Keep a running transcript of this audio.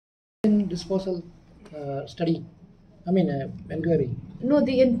Disposal study, inquiry. No,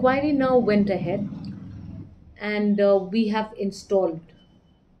 the inquiry now went ahead, and we have installed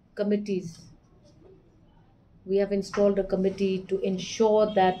committees. We have installed a committee to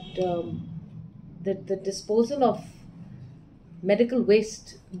ensure that that the disposal of medical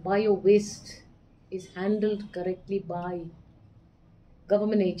waste, bio waste, is handled correctly by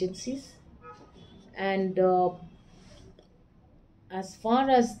government agencies. And as far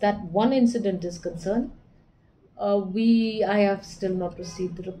as that one incident is concerned, I have still not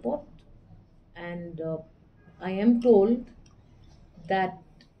received the report, and I am told that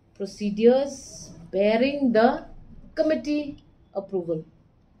procedures bearing the committee approval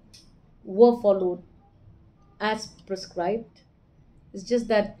were followed as prescribed. It's just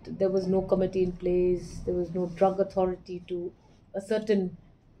that there was no committee in place, there was no drug authority to ascertain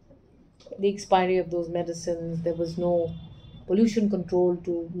the expiry of those medicines, there was no pollution control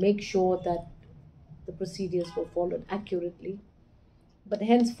to make sure that the procedures were followed accurately. But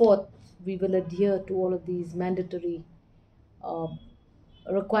henceforth, we will adhere to all of these mandatory uh,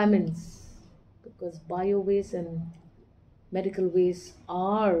 requirements, because bio waste and medical waste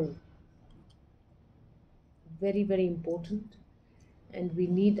are very, very important, and we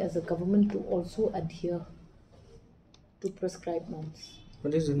need as a government to also adhere to prescribed norms.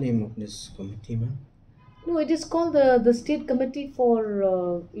 What is the name of this committee, ma'am? No, it is called the State Committee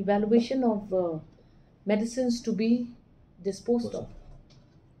for Evaluation of Medicines to be disposed of.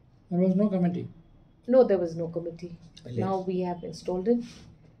 There was no committee. No, there was no committee. Yes. Now we have installed it,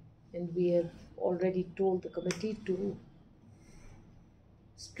 and we have already told the committee to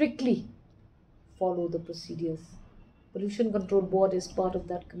strictly follow the procedures. Pollution Control Board is part of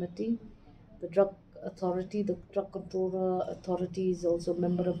that committee. The drug authority, the drug controller authority is also a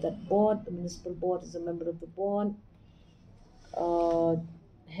member of that board. The municipal board is a member of the board. Uh,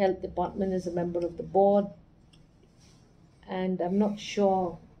 Health department is a member of the board, and I'm not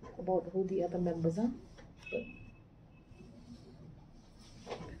sure about who the other members are, but